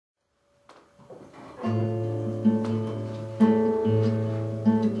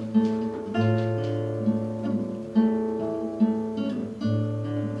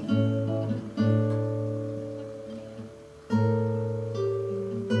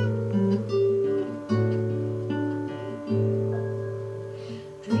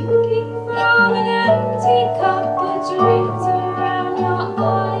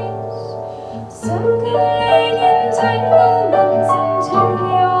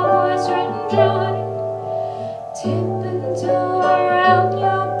dry. Tiptoe around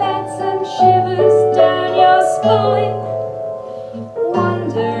your beds and shivers down your spine.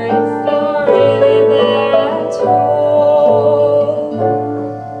 Wonder if you're really there at all.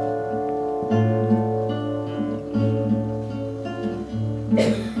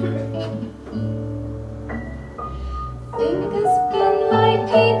 Fingers spin like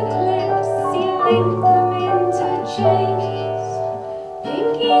paper clips, you link them into chains,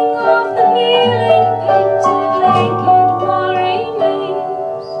 thinking of the kneeling painted naked what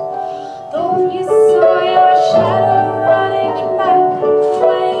remains. Though you saw your shadow running back the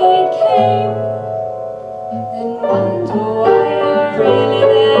way it came, then wonder why you're really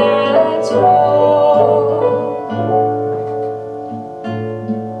there at all.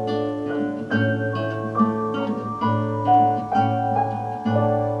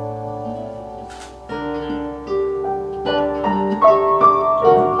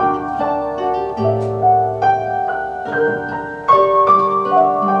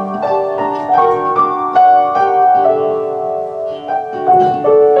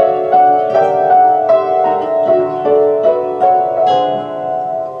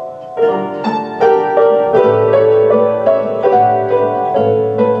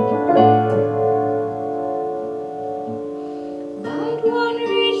 Light won't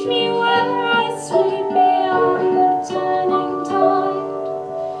reach me where I sleep beyond the turning tide.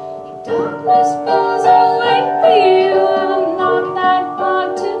 Darkness